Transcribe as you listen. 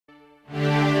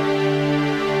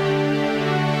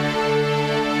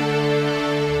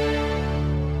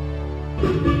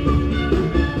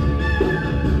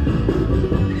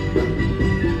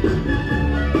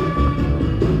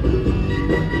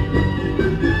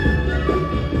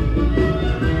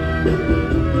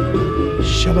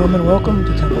Shalom and welcome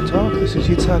to Temple Talk. This is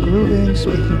Yitzhak Rubin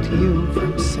speaking to you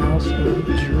from south of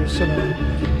Jerusalem,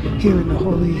 here in the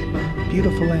holy,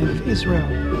 beautiful land of Israel.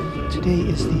 Today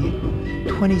is the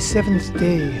 27th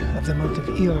day of the month of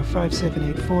ER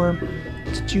 5784.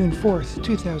 It's June 4th,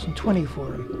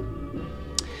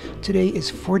 2024. Today is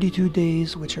 42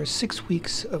 days, which are 6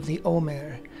 weeks of the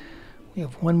Omer. We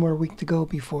have one more week to go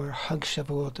before Hag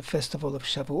Shavuot, the festival of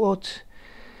Shavuot.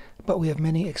 But we have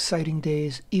many exciting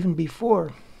days even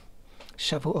before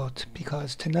Shavuot,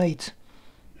 because tonight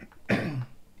is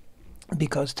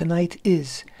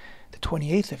the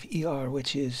 28th of ER,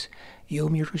 which is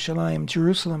Yom Yerushalayim,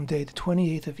 Jerusalem Day. The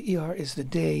 28th of ER is the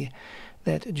day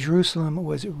that Jerusalem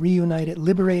was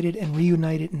liberated and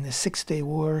reunited in the Six-Day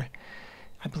War.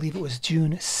 I believe it was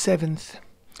June 7th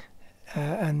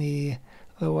on the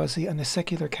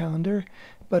secular calendar,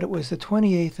 but it was the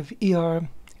 28th of ER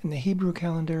in the Hebrew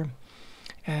calendar,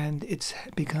 and it's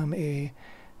become a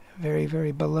very,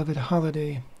 very beloved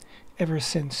holiday ever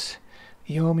since.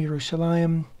 Yom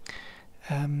Yerushalayim.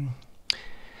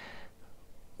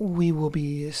 We will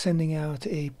be sending out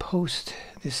a post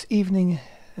this evening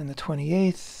on the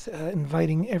 28th,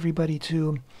 inviting everybody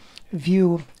to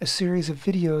view a series of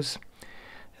videos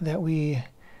that we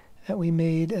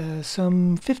made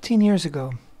some 15 years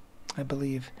ago, I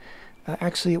believe.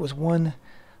 Actually, it was one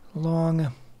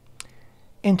long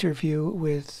interview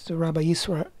with Rabbi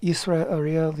Yisra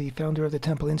Ariel, the founder of the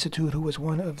Temple Institute, who was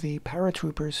one of the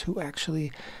paratroopers who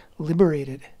actually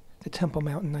liberated the Temple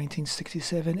Mount in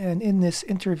 1967. And in this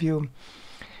interview,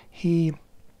 he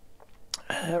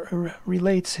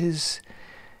relates his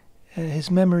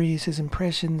memories, his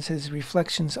impressions, his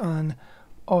reflections on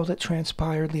all that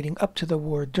transpired leading up to the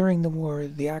war, during the war,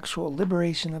 the actual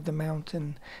liberation of the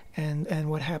mountain,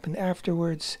 and what happened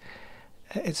afterwards.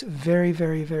 It's very,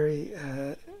 very, very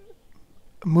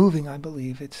moving, I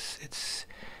believe.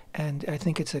 And I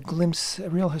think it's a glimpse, a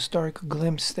real historic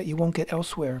glimpse that you won't get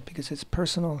elsewhere, because it's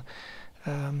personal,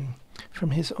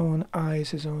 from his own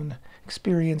eyes, his own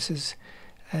experiences.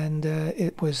 And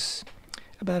it was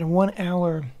about 1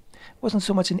 hour. It wasn't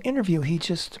so much an interview. He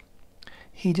just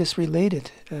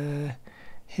related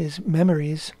his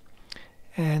memories,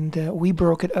 and we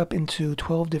broke it up into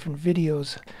 12 different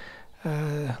videos.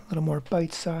 A little more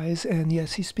bite-size, and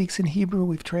yes, he speaks in Hebrew.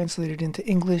 We've translated into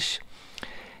English,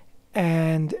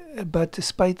 but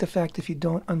despite the fact, if you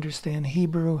don't understand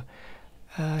Hebrew,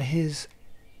 there's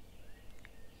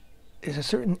a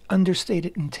certain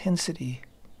understated intensity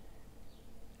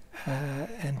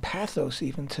and pathos,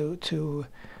 even to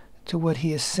what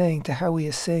he is saying, to how he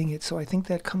is saying it. So I think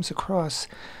that comes across.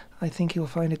 I think you'll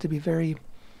find it to be very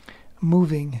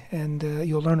moving, and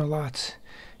you'll learn a lot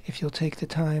if you'll take the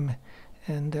time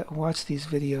and watch these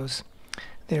videos.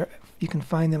 There, you can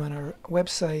find them on our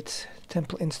website,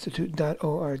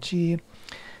 templeinstitute.org, in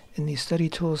the study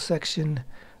tools section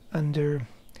under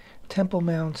Temple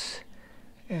Mounts,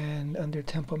 and under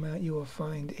Temple Mount you will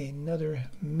find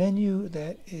another menu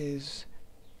that is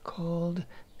called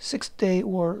Six-Day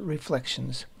War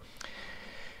Reflections.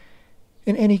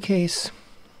 In any case,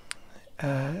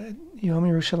 Yom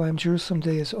Yerushalayim, Jerusalem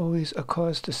Day, is always a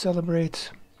cause to celebrate.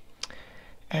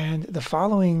 And the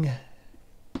following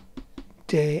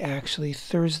day, actually,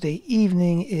 Thursday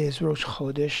evening, is Rosh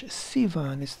Chodesh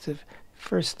Sivan. It's the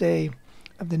first day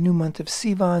of the new month of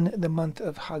Sivan, the month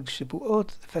of Hag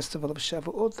Shavuot, the festival of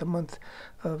Shavuot, the month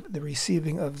of the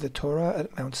receiving of the Torah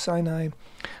at Mount Sinai.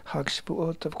 Hag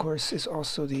Shavuot, of course, is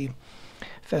also the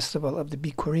festival of the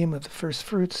Bikurim, of the first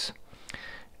fruits.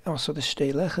 Also the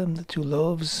Shtei Lechem, the two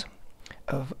loaves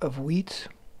of wheat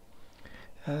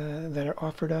that are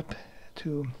offered up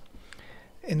to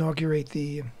inaugurate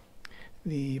the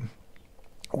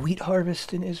wheat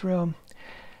harvest in Israel.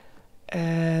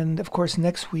 And of course,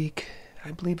 next week,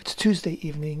 I believe it's Tuesday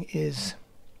evening, is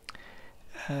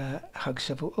Hag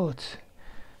Shavuot.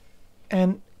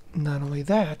 And not only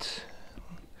that,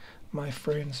 my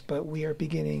friends, but we are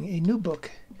beginning a new book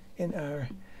in our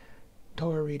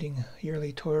Torah reading,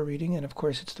 yearly Torah reading, and of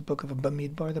course it's the book of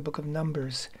Bamidbar, the book of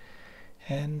Numbers.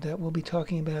 And we'll be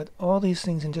talking about all these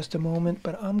things in just a moment,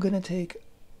 but I'm going to take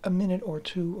a minute or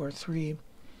two or three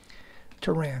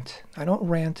to rant. I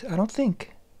don't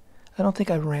think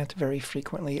I rant very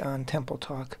frequently on Temple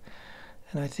Talk,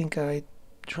 and I think I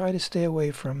try to stay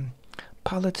away from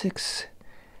politics.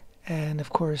 And of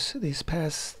course, these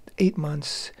past 8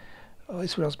 months,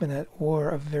 Israel's been at war,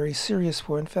 a very serious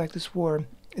war. In fact, this war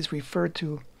is referred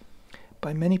to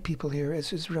by many people here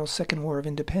as Israel's second war of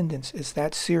independence. It's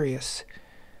that serious.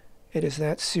 It is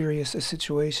that serious a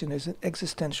situation, as an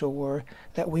existential war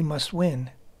that we must win.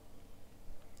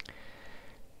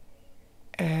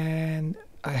 And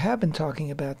I have been talking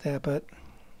about that, but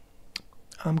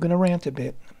I'm going to rant a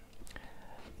bit.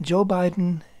 Joe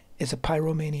Biden is a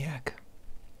pyromaniac.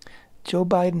 Joe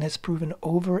Biden has proven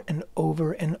over and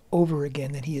over and over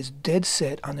again that he is dead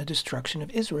set on the destruction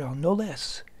of Israel, no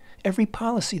less. Every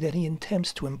policy that he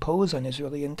attempts to impose on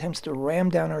Israel, he attempts to ram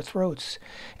down our throats.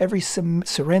 Every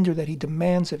surrender that he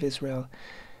demands of Israel,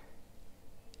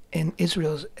 in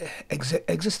Israel's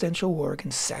existential war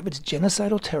against savage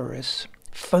genocidal terrorists,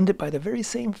 funded by the very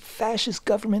same fascist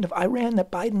government of Iran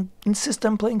that Biden insists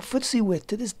on playing footsie with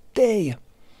to this day,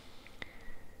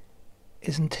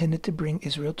 is intended to bring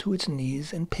Israel to its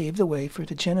knees and pave the way for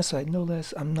the genocide, no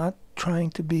less. I'm not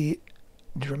trying to be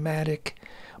dramatic,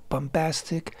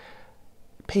 bombastic,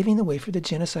 paving the way for the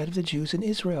genocide of the Jews in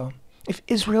Israel. If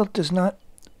Israel does not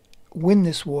win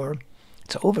this war,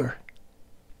 it's over.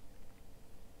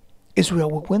 Israel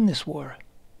will win this war.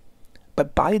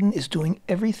 But Biden is doing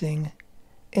everything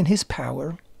in his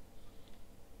power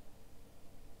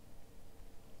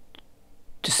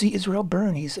to see Israel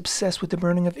burn. He's obsessed with the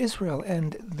burning of Israel,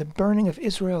 and the burning of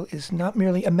Israel is not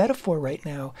merely a metaphor right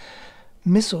now.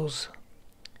 Missiles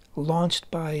launched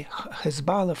by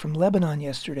Hezbollah from Lebanon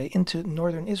yesterday into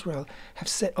northern Israel have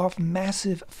set off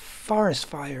massive forest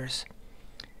fires.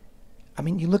 I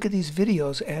mean, you look at these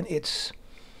videos and it's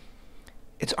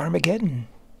Armageddon.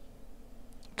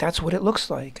 That's what it looks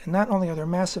like. And not only are there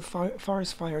massive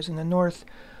forest fires in the north,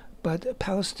 but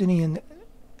Palestinian,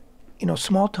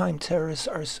 small-time terrorists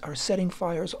are setting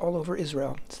fires all over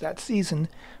Israel. It's that season,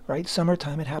 right?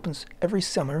 Summertime. It happens every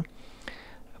summer.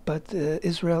 But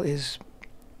Israel is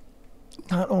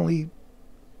not only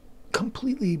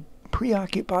completely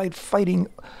preoccupied fighting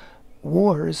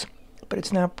wars, but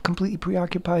it's now completely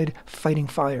preoccupied fighting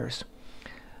fires.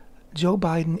 Joe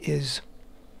Biden is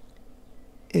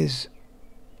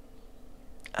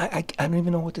I don't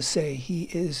even know what to say. He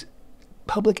is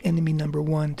public enemy number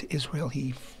one to Israel.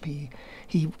 He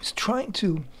was trying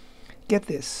to get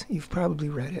this. You've probably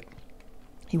read it.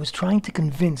 He was trying to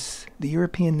convince the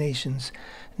European nations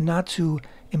not to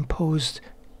impose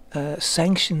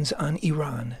sanctions on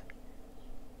Iran.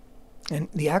 And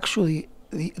the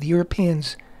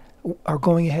Europeans are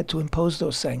going ahead to impose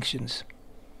those sanctions.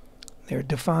 They're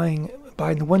defying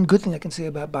Biden. The one good thing I can say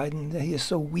about Biden is that he is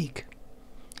so weak.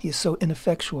 He is so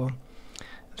ineffectual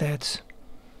that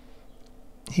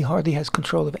he hardly has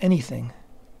control of anything.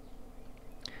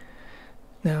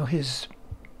 Now, his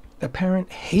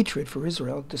apparent hatred for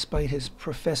Israel, despite his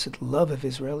professed love of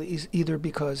Israel, is either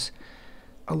because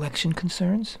election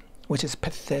concerns, which is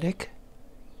pathetic,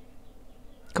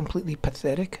 completely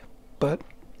pathetic, but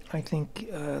I think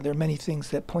there are many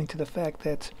things that point to the fact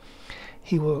that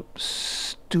he will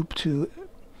stoop to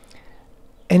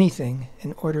anything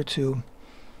in order to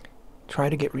try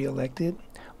to get reelected.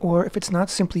 Or if it's not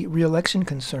simply re-election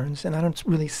concerns, and I don't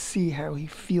really see how he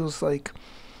feels like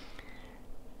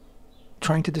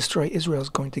trying to destroy Israel is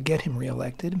going to get him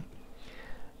reelected.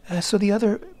 So the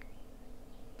other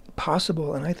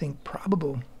possible, and I think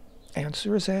probable,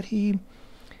 answer is that he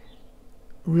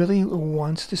really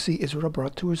wants to see Israel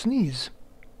brought to his knees.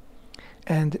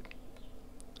 And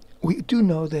we do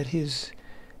know that his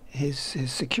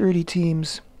security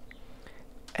teams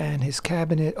and his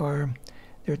cabinet are...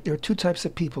 There are two types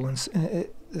of people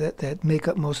that make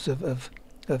up most of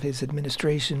his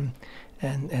administration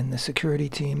and the security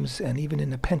teams, and even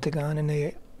in the Pentagon, and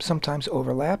they sometimes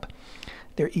overlap.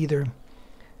 They're either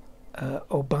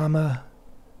Obama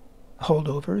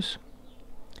holdovers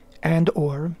and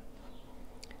or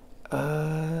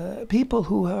people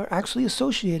who are actually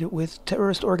associated with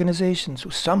terrorist organizations who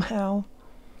somehow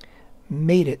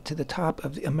made it to the top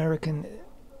of the American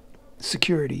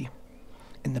security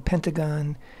in the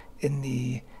Pentagon, in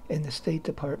the State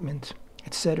Department,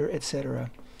 etc., etc.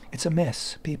 It's a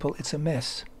mess, people. It's a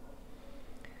mess.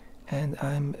 And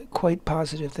I'm quite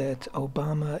positive that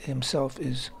Obama himself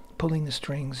is pulling the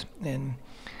strings. And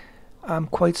I'm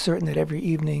quite certain that every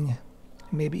evening,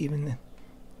 maybe even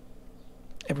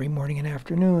every morning and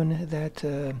afternoon, that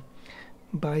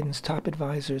Biden's top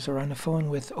advisors are on the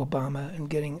phone with Obama and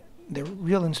getting their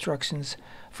real instructions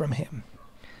from him.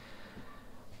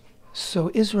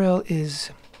 So Israel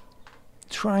is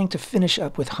trying to finish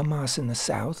up with Hamas in the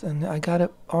south, and I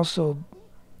gotta also,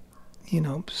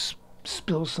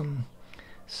 spill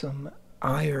some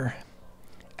ire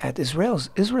at Israel's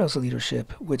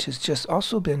leadership, which has just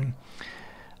also been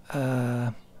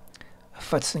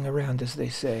futzing around, as they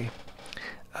say.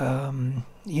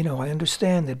 I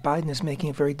understand that Biden is making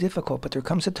it very difficult, but there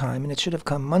comes a time, and it should have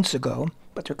come months ago,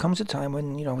 but there comes a time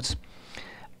when, it's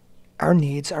our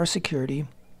needs, our security,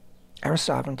 our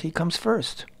sovereignty comes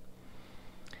first.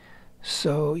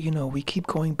 So, we keep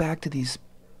going back to these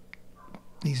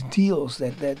deals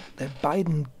that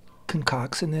Biden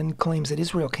concocts and then claims that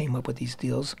Israel came up with these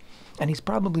deals. And he's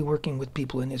probably working with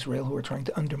people in Israel who are trying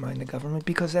to undermine the government,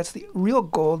 because that's the real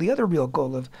goal. The other real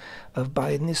goal of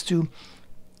Biden is to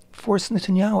force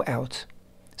Netanyahu out.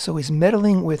 So he's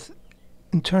meddling with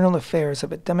internal affairs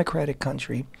of a democratic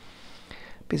country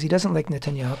because he doesn't like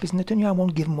Netanyahu, because Netanyahu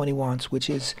won't give him what he wants, which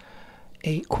is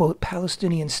a, quote,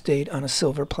 Palestinian state on a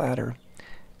silver platter,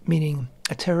 meaning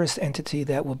a terrorist entity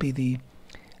that will be the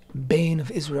bane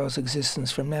of Israel's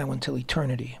existence from now until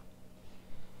eternity.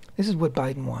 This is what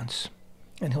Biden wants,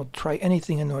 and he'll try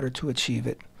anything in order to achieve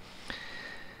it.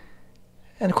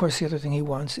 And of course, the other thing he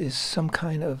wants is some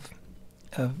kind of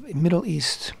Middle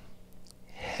East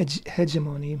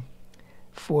hegemony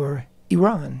for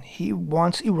Iran. He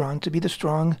wants Iran to be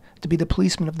the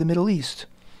policeman of the Middle East.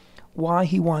 Why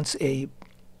he wants a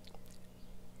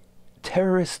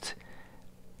terrorist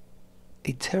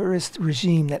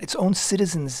regime that its own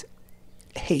citizens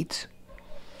hate,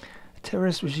 a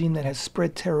terrorist regime that has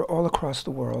spread terror all across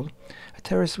the world, a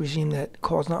terrorist regime that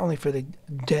calls not only for the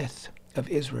death of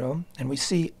Israel, and we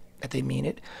see that they mean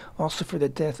it, also for the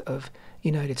death of the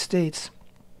United States.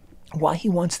 Why he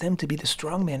wants them to be the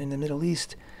strongman in the Middle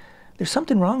East. There's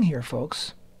something wrong here,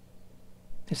 folks.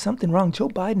 There's something wrong. Joe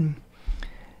Biden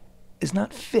is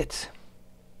not fit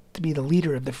to be the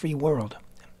leader of the free world.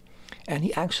 And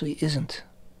he actually isn't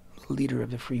the leader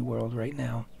of the free world right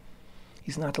now.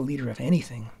 He's not the leader of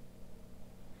anything.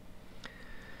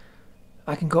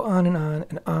 I can go on and on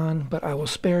and on, but I will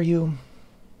spare you.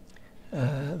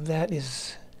 That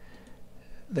is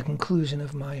the conclusion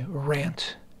of my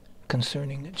rant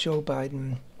concerning Joe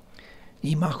Biden,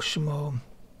 Yimach Shemo.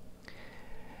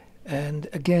 And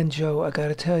again, Joe, I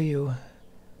gotta tell you,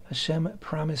 Hashem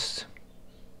promised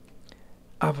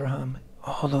Abraham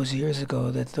all those years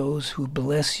ago that those who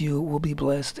bless you will be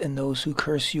blessed and those who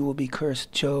curse you will be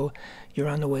cursed. Joe, you're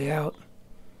on the way out.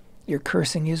 You're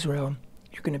cursing Israel.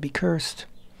 You're going to be cursed.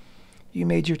 You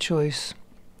made your choice.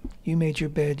 You made your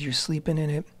bed. You're sleeping in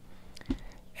it.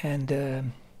 And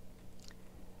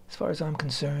as far as I'm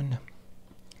concerned,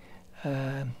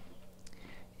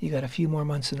 you got a few more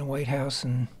months in the White House,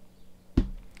 and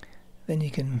then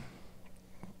you can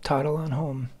toddle on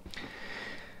home.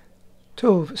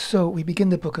 So we begin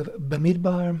the book of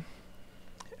Bamidbar,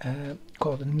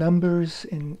 called Numbers.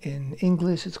 In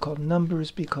English, it's called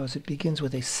Numbers because it begins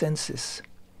with a census,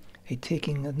 a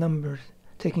taking of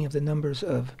the numbers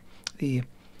of the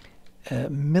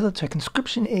military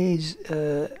conscription age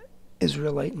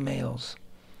Israelite males.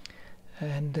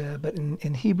 And but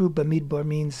in Hebrew, Bamidbar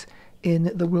means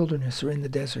in the wilderness or in the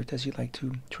desert, as you like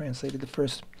to translate it. The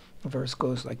first verse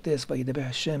goes like this: Vayidaber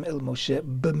Hashem el Moshe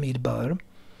Bamidbar.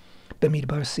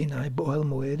 במדבר סיני, באוהל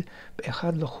מועד,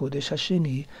 באחד לחודש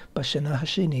השני, בשנה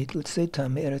השנית,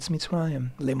 לצאתם מארץ מצרים,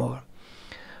 לאמור.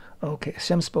 Okay,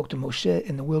 Hashem spoke to Moshe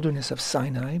in the wilderness of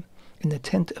Sinai, in the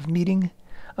tent of meeting,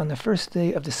 on the first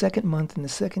day of the second month in the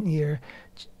second year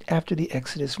after the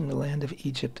exodus from the land of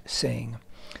Egypt, saying.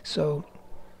 So,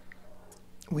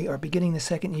 we are beginning the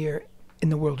second year in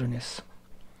the wilderness.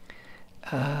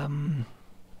 The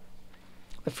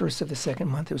first of the second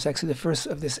month, it was actually the first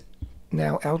of this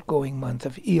now outgoing month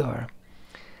of Iyar.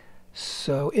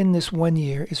 So in this 1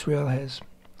 year, Israel has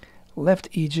left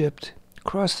Egypt,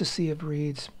 crossed the Sea of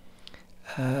Reeds,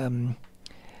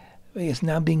 is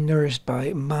now being nourished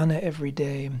by manna every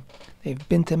day. They've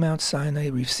been to Mount Sinai,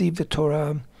 received the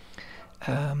Torah,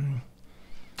 and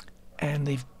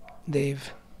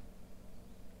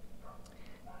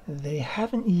they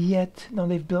haven't yet, no,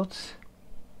 they've built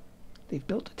a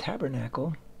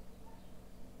tabernacle.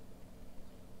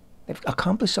 They've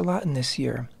accomplished a lot in this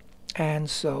year. And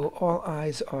so all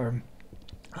eyes are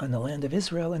on the land of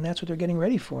Israel, and that's what they're getting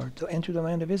ready for, to enter the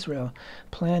land of Israel.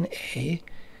 Plan A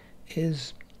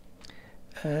is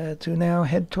to now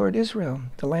head toward Israel,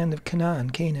 the land of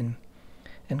Canaan,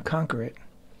 and conquer it.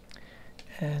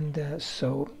 And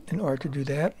so in order to do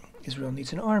that, Israel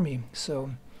needs an army.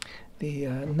 So the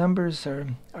numbers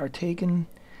are taken,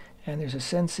 and there's a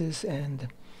census, and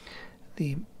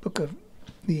the book of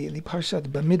the Parashat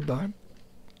Bamidbar,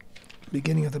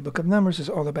 beginning of the book of Numbers, is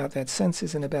all about that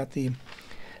census and about the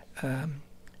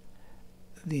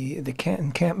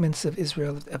encampments of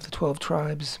Israel, of the 12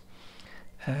 tribes,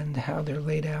 and how they're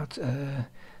laid out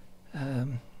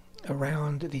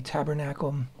around the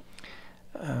tabernacle.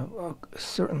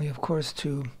 Certainly, of course,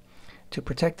 to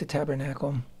protect the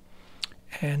tabernacle.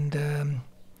 And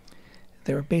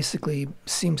there basically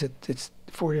seems that it's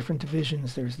 4 different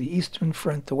divisions. There's the eastern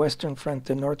front, the western front,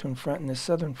 the northern front, and the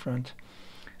southern front.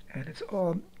 And it's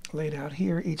all laid out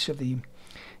here. Each of the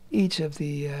each of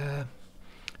the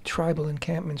tribal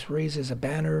encampments raises a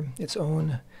banner, its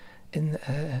own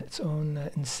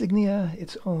insignia,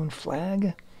 its own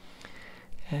flag,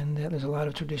 and there's a lot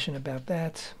of tradition about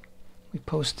that. We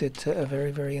posted a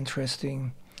very, very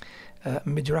interesting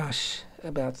midrash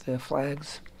about the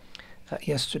flags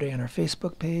yesterday on our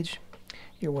Facebook page.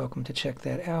 You're welcome to check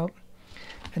that out.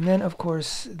 And then, of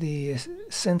course, the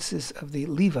census of the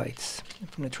Levites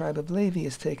from the tribe of Levi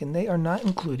is taken. They are not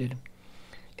included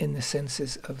in the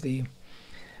census of the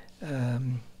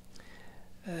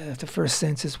first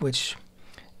census, which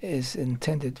is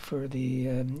intended for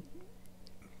the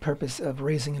purpose of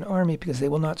raising an army, because they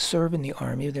will not serve in the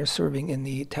army. They're serving in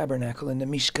the tabernacle, in the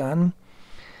Mishkan.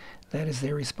 That is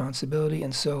their responsibility,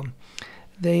 and so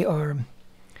they are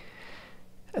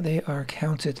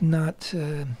counted not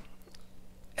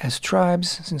as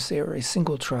tribes, since they are a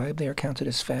single tribe. They are counted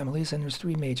as families, and there's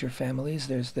three major families.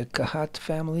 There's the Kahat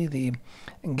family, the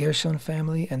Gershon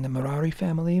family, and the Merari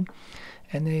family,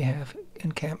 and they have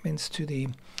encampments to the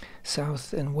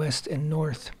south and west and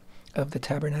north of the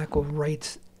tabernacle,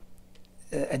 right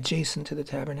adjacent to the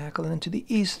tabernacle. And then to the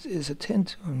east is a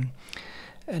tent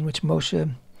in which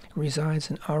Moshe resides,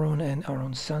 and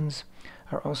Aaron's sons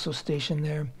are also stationed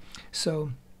there.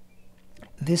 So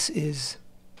this is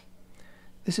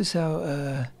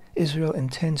how Israel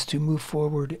intends to move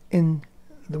forward in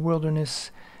the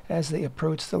wilderness as they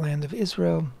approach the land of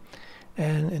Israel.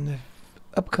 And in the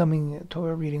upcoming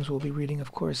Torah readings, we'll be reading,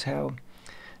 of course, how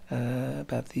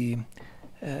about the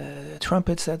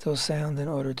trumpets that they'll sound in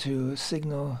order to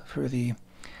signal for the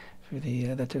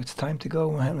that it's time to go.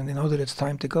 When they know that it's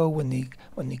time to go, when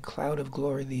the cloud of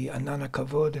glory, the Anana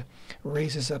Kavod,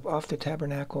 raises up off the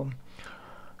tabernacle,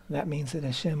 that means that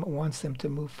Hashem wants them to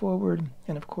move forward.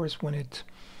 And of course, when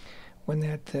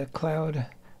that cloud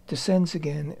descends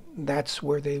again, that's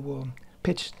where they will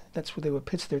pitch. That's where they will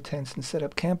pitch their tents and set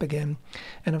up camp again.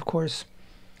 And of course,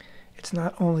 it's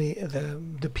not only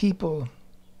the people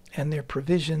and their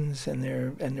provisions and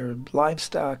their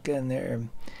livestock and their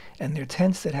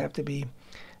tents that have to be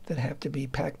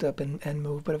packed up and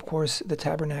moved, but of course the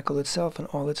tabernacle itself and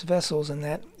all its vessels, and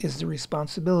that is the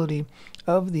responsibility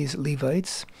of these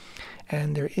Levites.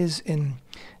 And there is in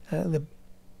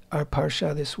our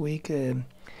parsha this week a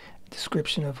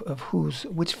description of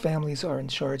which families are in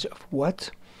charge of what,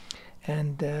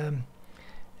 and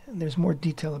there's more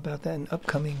detail about that in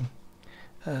upcoming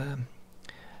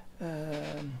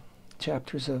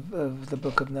chapters of the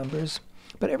book of Numbers.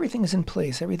 But everything is in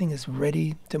place. Everything is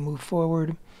ready to move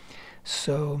forward.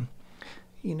 So,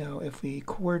 if we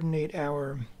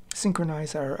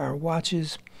synchronize our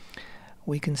watches,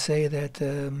 we can say that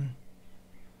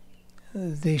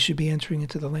they should be entering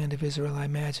into the land of Israel, I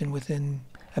imagine, within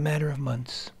a matter of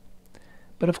months.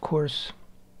 But of course,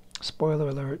 spoiler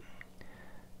alert,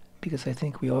 because I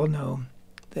think we all know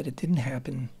that it didn't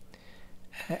happen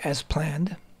as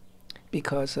planned,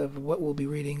 because of what we'll be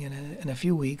reading in a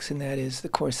few weeks, and that is,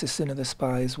 of course, the sin of the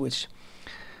spies, which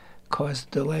caused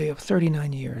a delay of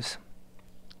 39 years.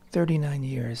 39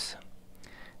 years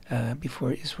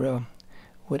before Israel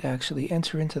would actually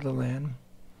enter into the land.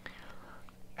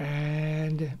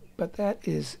 But that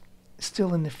is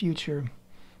still in the future,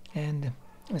 and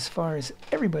as far as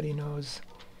everybody knows,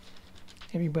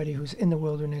 everybody who's in the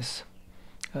wilderness,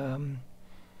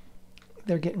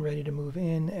 they're getting ready to move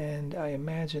in, and I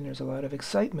imagine there's a lot of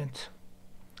excitement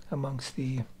amongst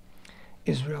the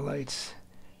Israelites,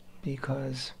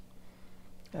 because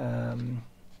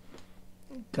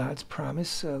God's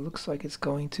promise looks like it's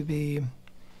going to be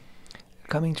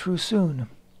coming true soon.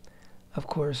 Of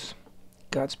course,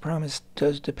 God's promise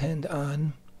does depend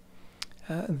on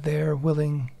their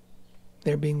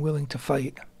being willing to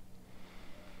fight,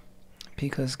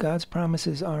 because God's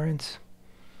promises aren't,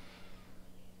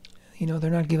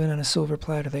 they're not given on a silver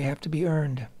platter. They have to be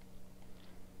earned.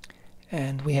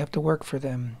 And we have to work for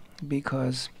them,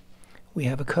 because we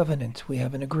have a covenant, we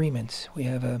have an agreement, we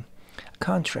have a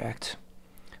contract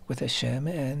with Hashem,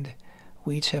 and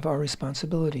we each have our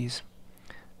responsibilities.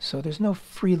 So there's no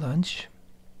free lunch.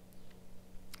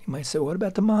 You might say, what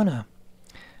about the manna?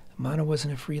 Manna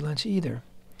wasn't a free lunch either.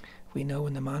 We know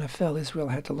when the manna fell, Israel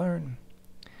had to learn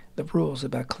the rules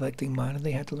about collecting manna.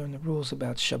 They had to learn the rules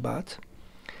about Shabbat,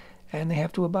 and they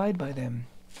have to abide by them.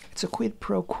 It's a quid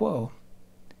pro quo.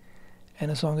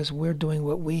 And as long as we're doing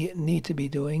what we need to be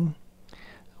doing,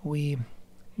 we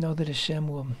know that Hashem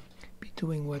will be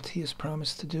doing what He has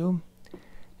promised to do.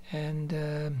 And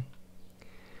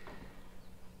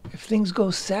if things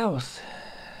go south,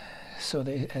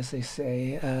 as they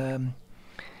say,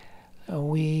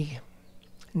 we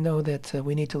know that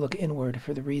we need to look inward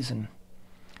for the reason,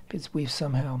 because we've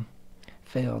somehow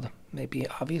failed. It may be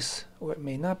obvious, or it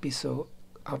may not be so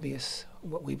obvious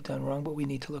what we've done wrong, but we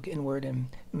need to look inward and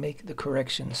make the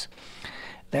corrections.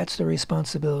 That's the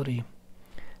responsibility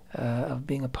of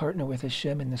being a partner with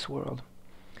Hashem in this world.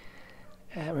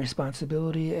 A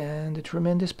responsibility and a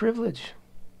tremendous privilege,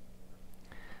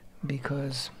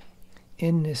 because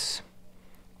in this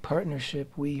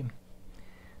partnership we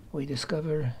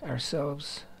discover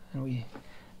ourselves, and we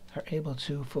are able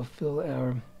to fulfill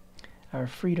our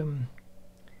freedom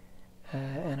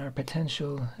and our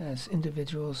potential as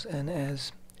individuals and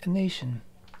as a nation.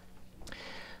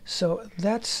 So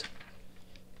that's,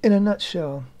 in a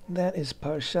nutshell, that is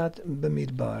Parashat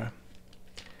Bamidbar.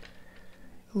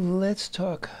 Let's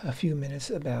talk a few minutes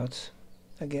about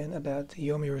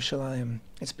Yom Yerushalayim.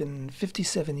 It's been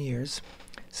 57 years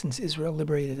since Israel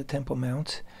liberated the Temple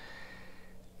Mount,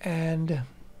 and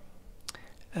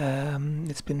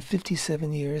it's been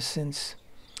 57 years since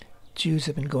Jews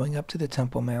have been going up to the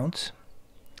Temple Mount.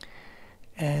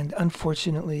 And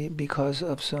unfortunately, because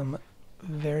of some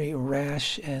very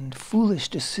rash and foolish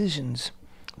decisions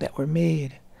that were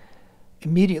made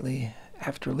immediately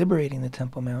after liberating the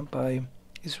Temple Mount by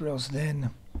Israel's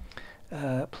then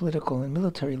political and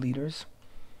military leaders,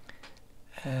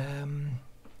 it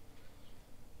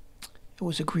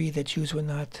was agreed that Jews would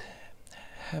not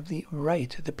have the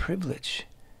right, the privilege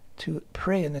to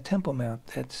pray in the Temple Mount,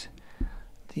 that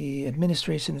the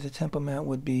administration of the Temple Mount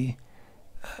would be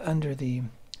under the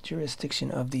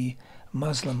jurisdiction of the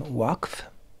Muslim Waqf,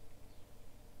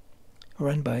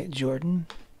 run by Jordan,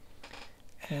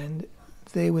 and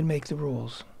they would make the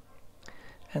rules.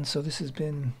 And so this has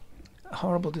been a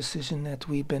horrible decision that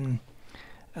we've been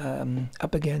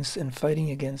up against and fighting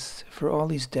against for all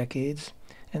these decades.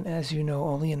 And as you know,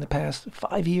 only in the past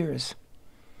 5 years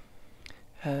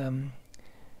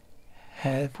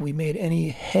have we made any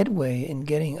headway in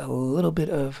getting a little bit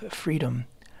of freedom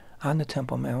on the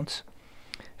Temple Mount,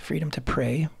 freedom to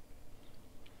pray.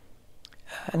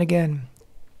 And again,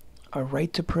 our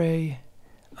right to pray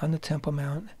on the Temple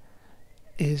Mount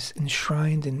is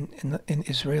enshrined in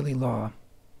Israeli law.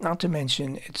 Not to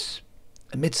mention, it's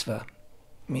a mitzvah.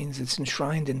 It means it's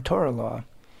enshrined in Torah law,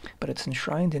 but it's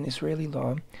enshrined in Israeli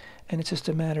law, and it's just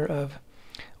a matter of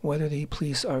whether the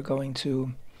police are going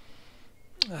to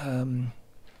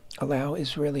allow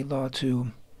Israeli law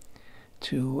to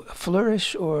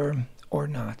flourish or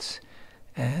not.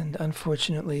 And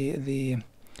unfortunately,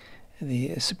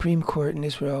 the Supreme Court in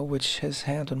Israel, which has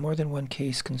handled more than one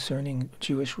case concerning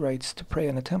Jewish rights to pray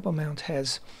on the Temple Mount,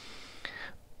 has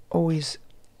always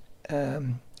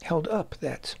held up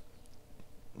that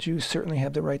Jews certainly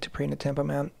have the right to pray in the Temple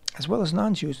Mount, as well as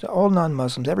non-Jews, all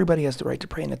non-Muslims. Everybody has the right to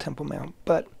pray in the Temple Mount.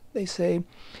 But they say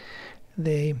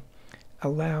they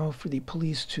allow for the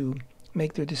police to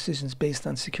make their decisions based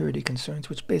on security concerns,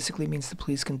 which basically means the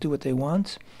police can do what they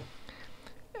want.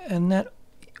 And that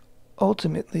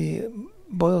ultimately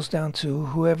boils down to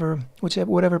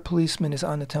whatever policeman is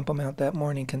on the Temple Mount that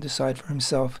morning can decide for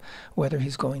himself whether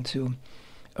he's going to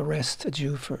arrest a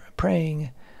Jew for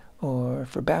praying or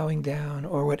for bowing down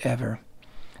or whatever.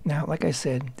 Now, like I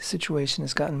said, the situation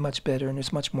has gotten much better, and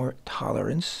there's much more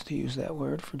tolerance, to use that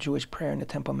word, for Jewish prayer in the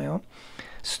Temple Mount.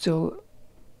 Still,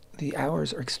 the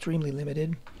hours are extremely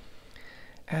limited,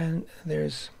 and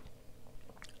there's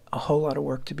a whole lot of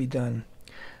work to be done.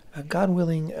 God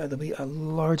willing, there'll be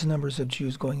large numbers of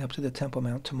Jews going up to the Temple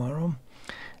Mount tomorrow,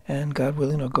 and God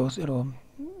willing, it'll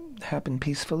happen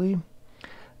peacefully.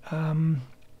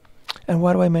 And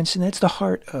why do I mention that? It's the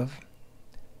heart of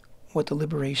what the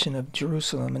liberation of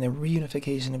Jerusalem and the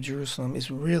reunification of Jerusalem is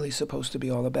really supposed to be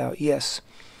all about. Yes,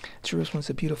 Jerusalem's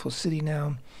a beautiful city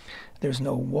now. There's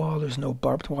no wall, there's no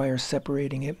barbed wire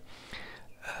separating it.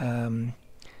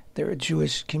 There are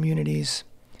Jewish communities,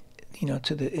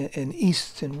 in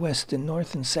East and West and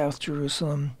North and South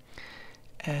Jerusalem,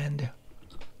 and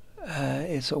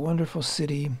it's a wonderful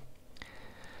city.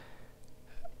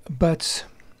 But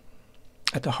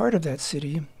at the heart of that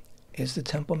city is the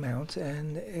Temple Mount,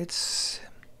 and it's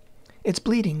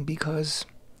bleeding because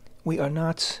we are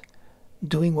not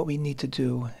doing what we need to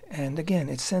do. And again,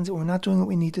 it sends that we're not doing what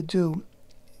we need to do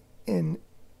in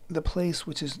the place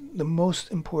which is the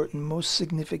most important, most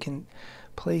significant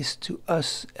place to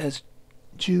us as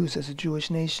Jews, as a Jewish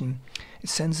nation. It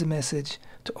sends a message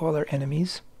to all our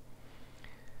enemies,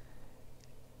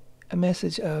 a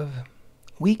message of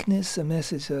weakness, a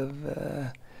message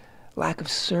of lack of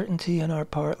certainty on our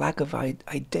part, lack of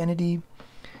identity,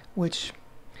 which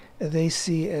they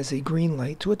see as a green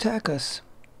light to attack us.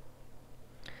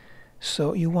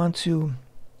 So you want to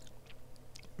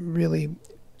really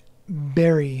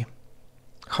bury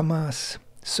Hamas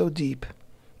so deep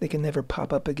they can never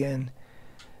pop up again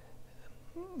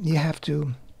you have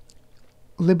to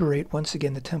liberate once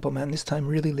again the Temple Mount, this time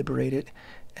really liberate it,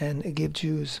 and give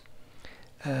Jews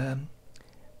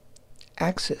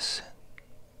access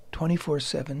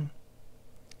 24/7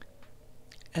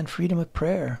 and freedom of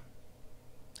prayer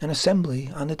and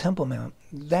assembly on the Temple Mount.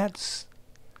 That's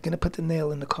going to put the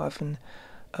nail in the coffin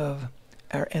of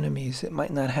our enemies. It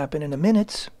might not happen in a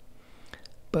minute,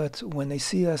 but when they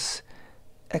see us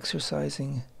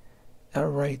exercising our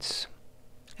rights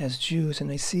as Jews and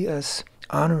they see us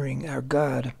honoring our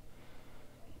God,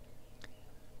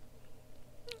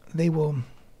 they will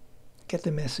get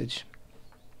the message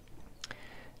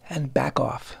and back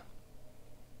off.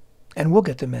 And we'll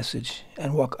get the message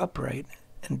and walk upright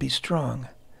and be strong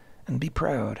and be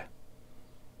proud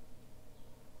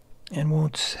and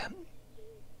won't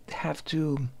have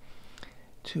to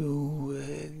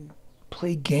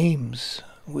play games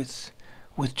with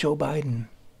Joe Biden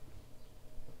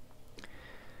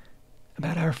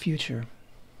about our future.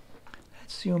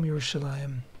 That's Yom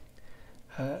Yerushalayim.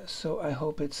 So I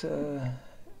hope it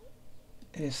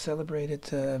is celebrated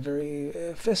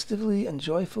very festively and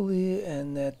joyfully,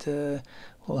 and that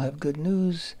we'll have good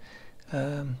news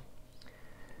on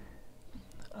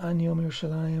Yom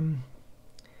Yerushalayim.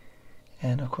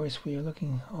 And of course, we are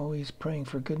always praying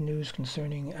for good news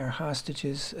concerning our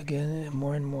hostages. Again,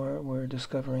 more and more we're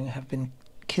discovering have been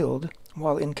killed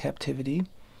while in captivity.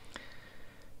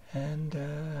 And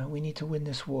we need to win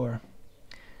this war.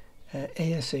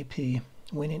 ASAP.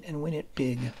 Win it, and win it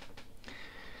big.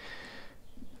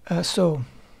 So,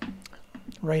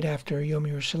 right after Yom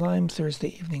Yerushalayim,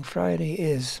 Thursday evening, Friday,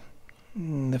 is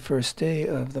the first day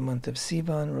of the month of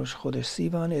Sivan, Rosh Chodesh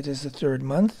Sivan. It is the third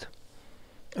month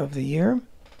of the year,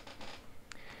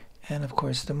 and of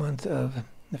course the month of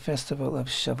the festival of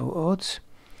Shavuot.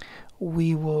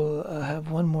 We will have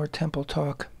one more temple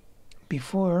talk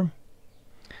before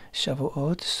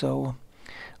Shavuot, so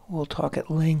we'll talk at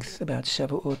length about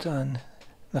Shavuot on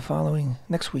the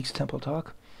next week's temple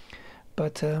talk.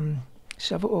 But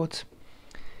Shavuot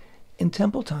in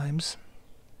temple times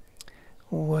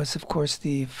was, of course,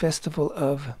 the festival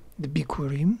of the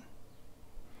Bikurim,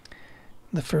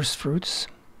 the first fruits,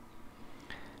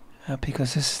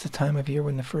 because this is the time of year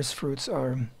when the first fruits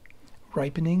are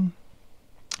ripening.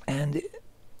 And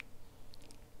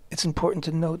it's important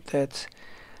to note that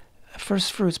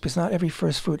first fruits, because not every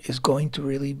first fruit is going to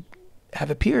really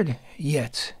have appeared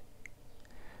yet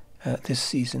this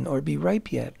season or be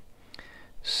ripe yet.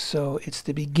 So it's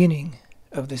the beginning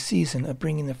of the season of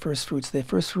bringing the first fruits. The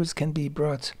first fruits can be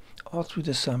brought all through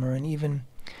the summer, and even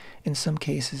in some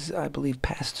cases, I believe,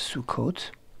 past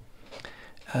Sukkot.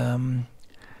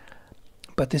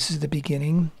 But this is the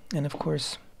beginning, and of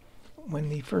course, when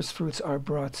the first fruits are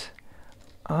brought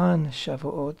on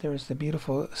Shavuot, there is the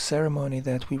beautiful ceremony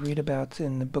that we read about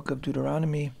in the book of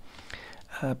Deuteronomy,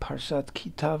 Parashat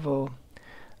Kitavo.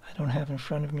 I don't have in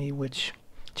front of me which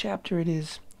chapter it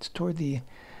is. It's toward the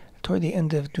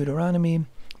end of Deuteronomy.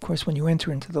 Of course, when you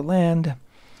enter into the land,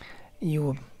 you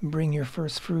will bring your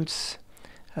first fruits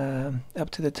up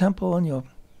to the temple, and you'll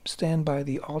stand by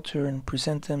the altar and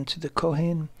present them to the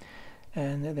Kohen.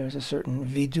 And there's a certain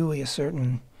vidui, a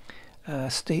certain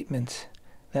statement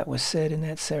that was said in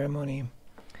that ceremony.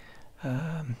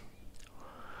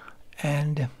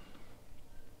 And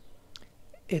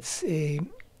it's a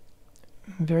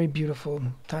very beautiful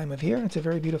time of year. It's a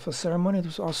very beautiful ceremony.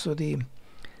 There's also the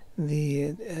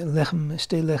lechem,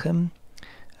 shtei lechem,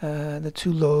 the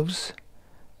 2 loaves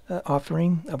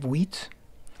offering of wheat.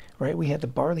 Right? We had the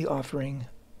barley offering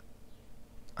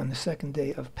on the second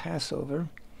day of Passover,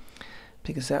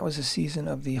 because that was the season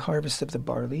of the harvest of the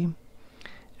barley.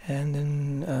 And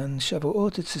then on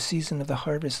Shavuot, it's the season of the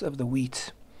harvest of the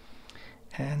wheat.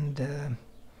 And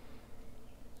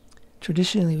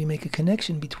traditionally, we make a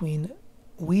connection between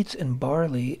wheat and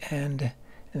barley and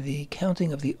the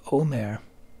counting of the Omer.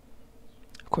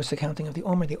 Of course, the counting of the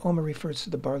Omer refers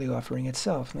to the barley offering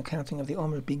itself, and the counting of the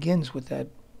Omer begins with that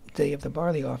day of the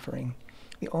barley offering,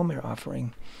 the Omer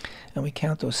offering. And we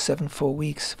count those 7 full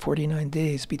weeks, 49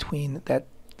 days between that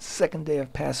second day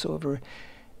of Passover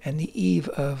and the eve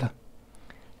of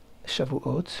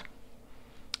Shavuot.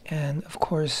 And of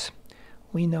course,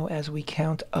 we know as we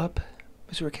count up,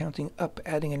 as we're counting up,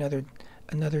 adding another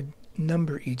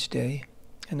number each day,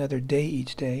 another day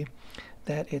each day,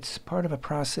 that it's part of a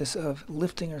process of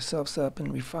lifting ourselves up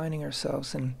and refining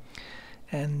ourselves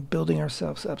and building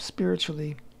ourselves up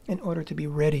spiritually in order to be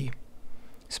ready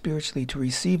spiritually to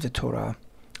receive the Torah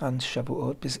on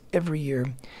Shavuot, because every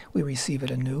year we receive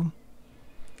it anew.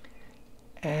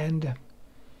 And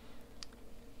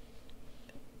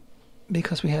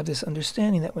because we have this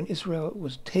understanding that when Israel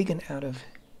was taken out of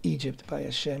Egypt by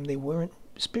Hashem. They weren't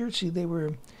spiritually.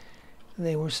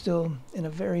 They were still in a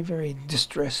very, very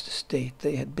distressed state.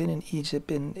 They had been in Egypt,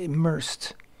 been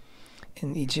immersed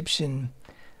in Egyptian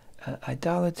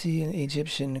idolatry and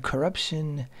Egyptian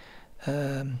corruption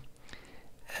and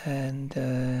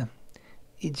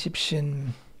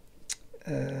Egyptian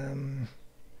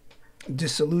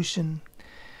dissolution,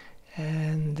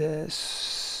 and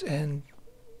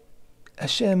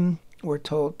Hashem, we're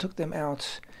told, took them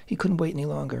out. He couldn't wait any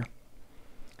longer.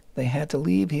 They had to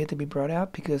leave. He had to be brought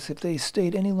out, because if they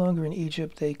stayed any longer in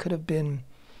Egypt, they could have been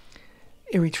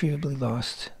irretrievably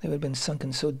lost. They would have been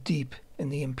sunken so deep in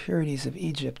the impurities of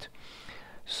Egypt.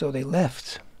 So they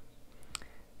left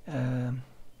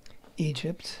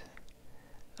Egypt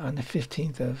on the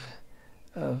 15th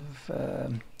of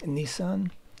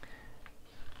Nisan.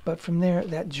 But from there,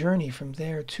 that journey from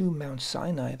there to Mount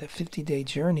Sinai, the 50-day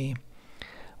journey,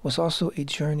 was also a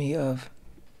journey of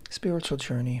spiritual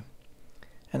journey.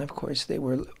 And of course, they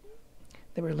were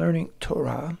learning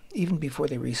Torah even before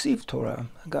they received Torah.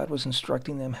 God was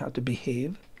instructing them how to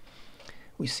behave.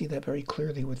 We see that very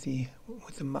clearly with the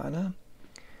manna.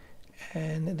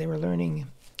 And they were learning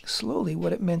slowly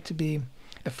what it meant to be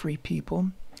a free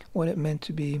people, what it meant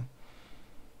to be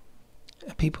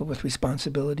a people with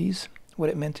responsibilities, what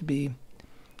it meant to be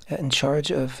in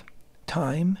charge of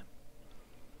time,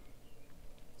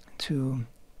 to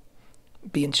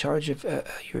be in charge of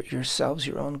yourselves,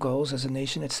 your own goals as a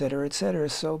nation, etc., etc.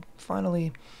 So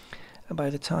finally, by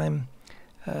the time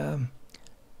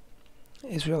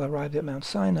Israel arrived at Mount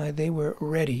Sinai, they were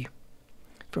ready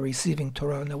for receiving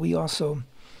Torah. Now we also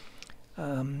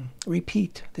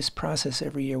repeat this process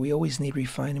every year. We always need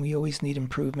refining. We always need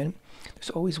improvement. There's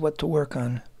always what to work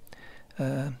on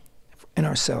in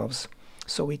ourselves.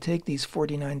 So we take these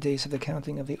 49 days of the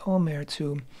counting of the Omer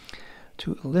to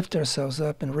lift ourselves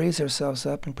up and raise ourselves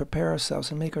up and prepare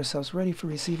ourselves and make ourselves ready for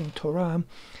receiving Torah.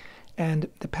 And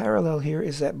the parallel here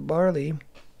is that barley,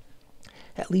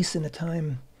 at least in the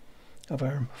time of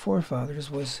our forefathers,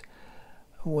 was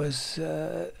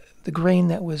the grain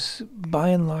that was by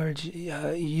and large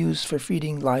used for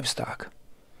feeding livestock.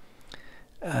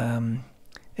 It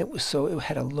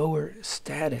had a lower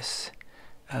status,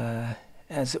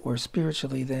 as it were,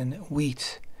 spiritually than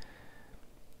wheat.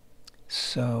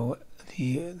 So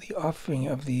the offering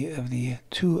of the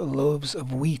 2 loaves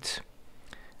of wheat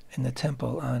in the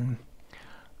temple on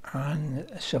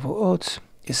Shavuot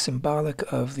is symbolic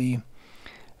of the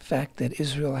fact that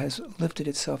Israel has lifted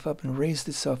itself up and raised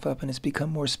itself up and has become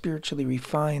more spiritually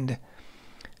refined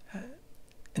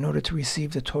in order to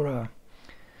receive the Torah.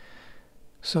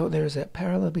 So there's that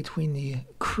parallel between the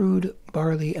crude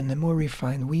barley and the more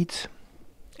refined wheat,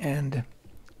 and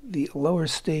the lower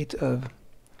state of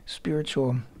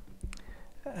spiritual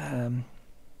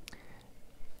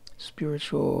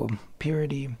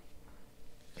purity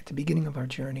at the beginning of our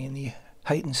journey, and the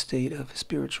heightened state of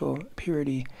spiritual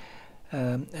purity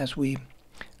as we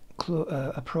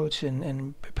approach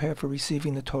and prepare for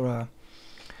receiving the Torah.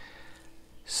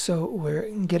 So we're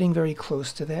getting very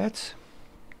close to that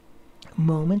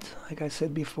moment. Like I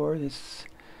said before,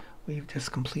 we've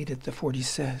just completed the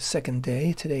 42nd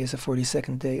day. Today is the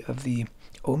 42nd day of the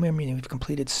Omer, meaning we've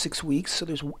completed 6 weeks. So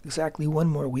there's exactly 1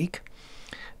 more week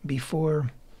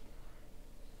before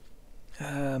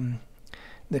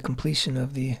the completion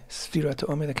of the Sfirat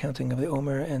Omer, the counting of the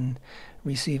Omer, and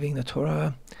receiving the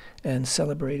Torah and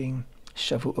celebrating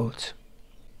Shavuot.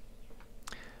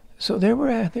 So there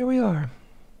we are,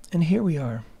 and here we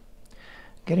are,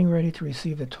 getting ready to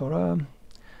receive the Torah,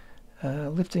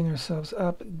 lifting ourselves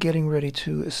up, getting ready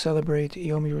to celebrate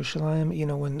Yom Yerushalayim. You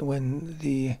know, when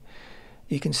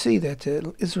you can see that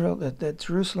that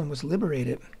Jerusalem was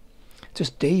liberated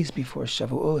just days before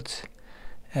Shavuot,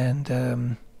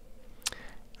 and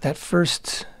that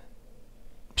first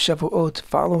Shavuot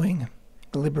following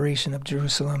the liberation of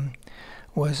Jerusalem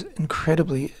was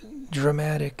incredibly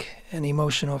dramatic and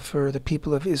emotional for the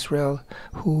people of Israel,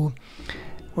 who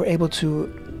were able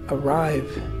to arrive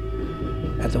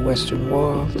at the Western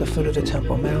Wall, the foot of the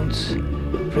Temple Mount,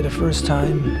 for the first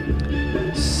time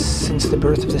since the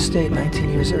birth of the state 19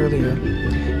 years earlier.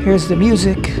 Here's the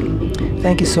music.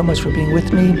 Thank you so much for being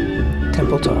with me.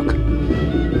 Temple Talk.